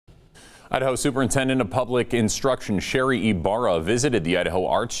Idaho Superintendent of Public Instruction Sherry Ibarra visited the Idaho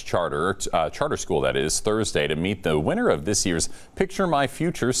Arts Charter School, that is, Thursday to meet the winner of this year's Picture My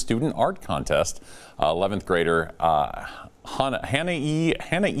Future student art contest. 11th grader Jaanai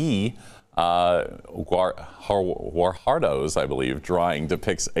Guajardo's, I believe, drawing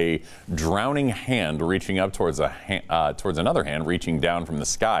depicts a drowning hand reaching up towards another hand reaching down from the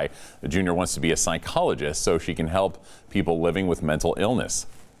sky. The junior wants to be a psychologist so she can help people living with mental illness.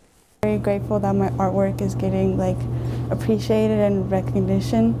 Very grateful that my artwork is getting appreciated and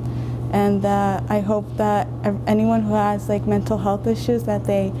recognition, and I hope that anyone who has mental health issues, that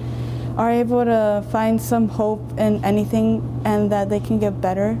they are able to find some hope in anything and that they can get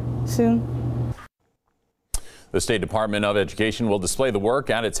better soon. The State Department of Education will display the work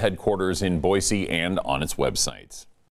at its headquarters in Boise and on its websites.